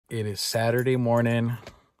It is Saturday morning,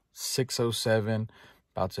 6:07,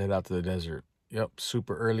 about to head out to the desert. Yep,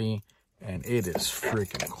 super early, and it is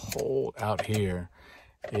freaking cold out here.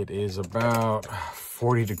 It is about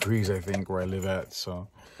 40 degrees, I think, where I live at. So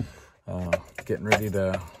getting ready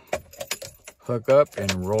to hook up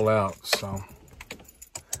and roll out. So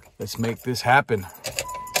let's make this happen. All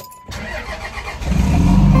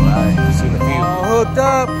right, let's see the view. All hooked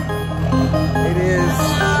up. It is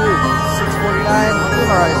 6:49. We're doing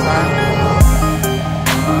all right time.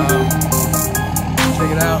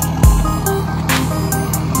 Check it out.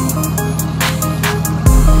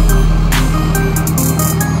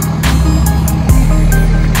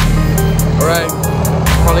 All right,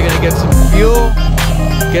 probably gonna get some fuel,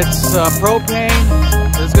 get some propane.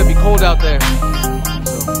 It's gonna be cold out there.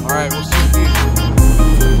 So, all right, we'll see the view.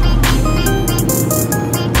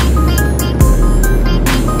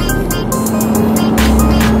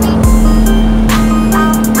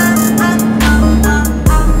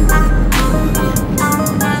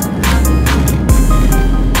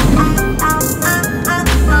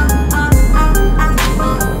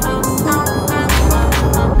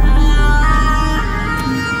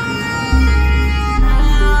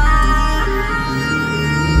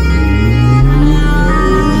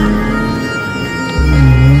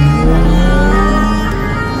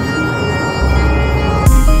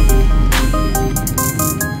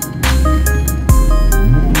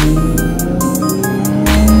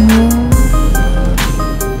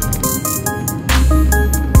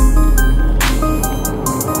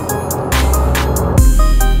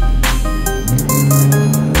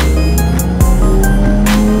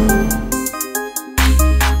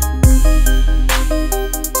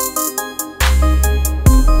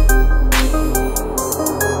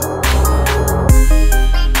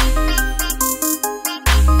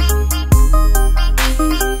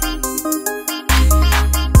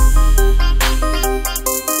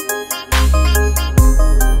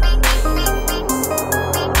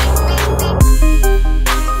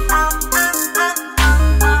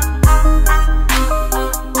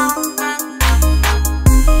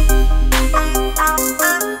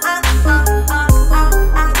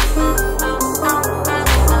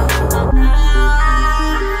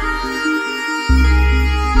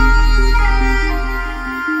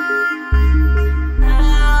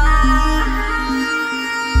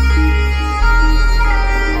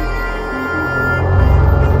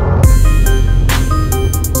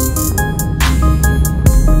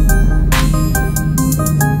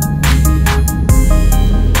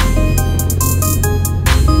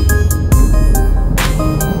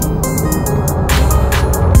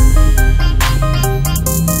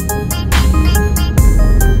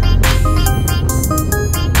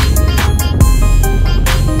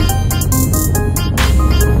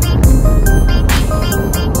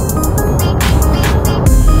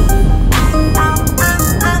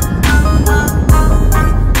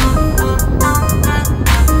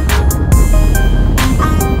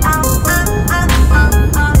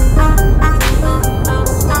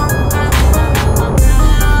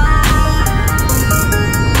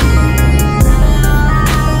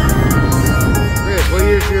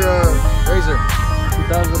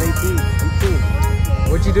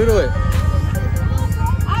 What'd you do to it?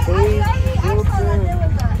 Filter,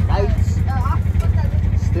 lights,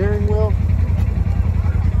 steering wheel.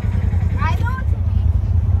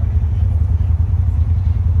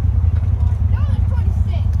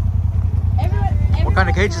 What kind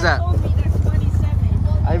of cage is that?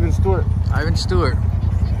 Ivan Stewart. Ivan Stewart.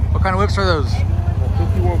 What kind of whips are those?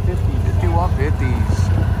 5150s. 5150s.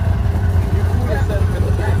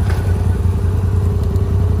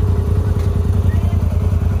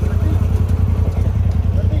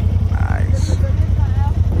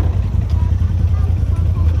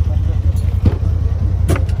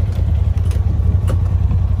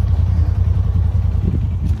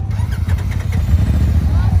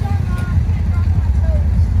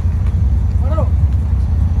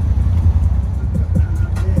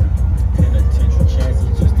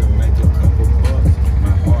 Just to make a couple bucks. My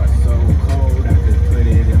heart so cold, I could put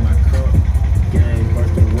it in my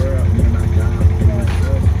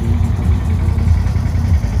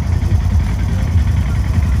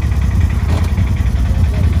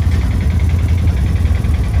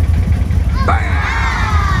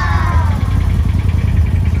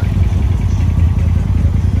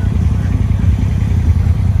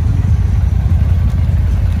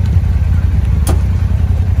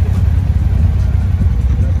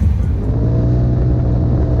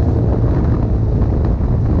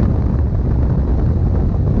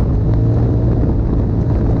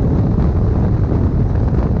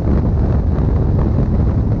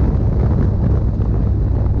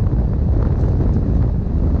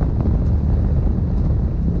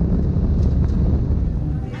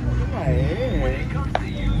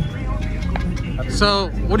So,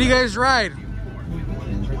 what do you guys ride?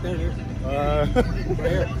 Right there, dude. Right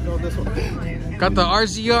here. Go this one. Got the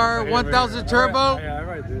RZR 1000 turbo. Yeah, I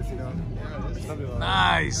ride this, you know.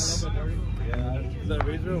 Nice. Yeah, is that a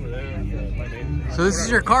razor over there? My name. So this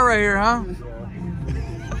is your car right here, huh?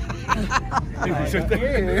 I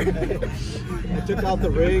took out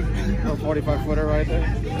the rig, a 45 footer right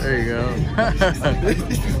there. There you go.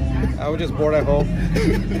 I was just bored at home.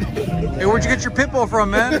 Hey, where'd you get your Pitbull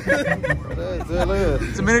from, man?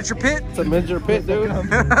 It's a miniature pit? It's a miniature pit, dude. I'm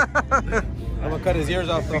gonna cut his ears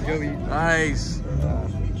off though. Nice. Sip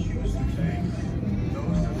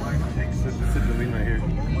the lean right here.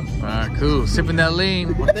 Alright, cool. Sipping that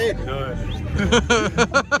lean.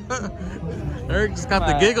 Eric just got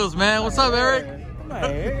the giggles, man. What's up, Eric?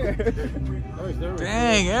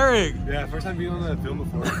 Dang, Eric. Yeah, first time being on that film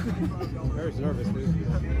before. Very nervous, dude.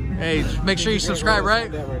 Hey, make sure you subscribe,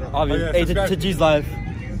 right? Hey, to G's Live.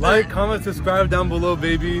 Like, comment, subscribe down below,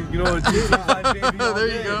 baby. You know what G's Live, baby. There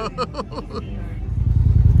you go.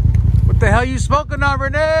 What the hell you smoking on,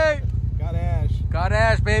 Renee? Got ash. Got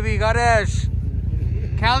ash, baby. Got ash.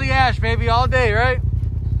 Cali ash, baby, all day, right?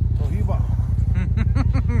 Cohiba.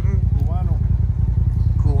 Cubano.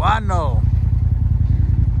 Cubano.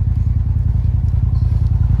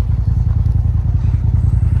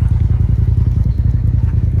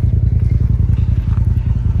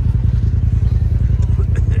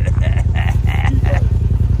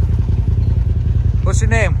 What's your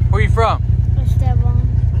name? Where are you from? Esteban.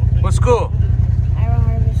 What school? Iron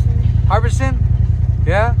Harbison. Harbison?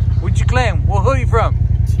 Yeah? What'd you claim? What hood are you from?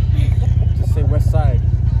 Just say West Side.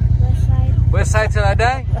 West Side. West Side till I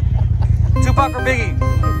die? Tupac or Biggie?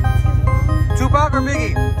 Tupac or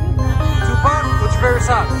Biggie? Tupac? What's your favorite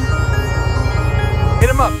song?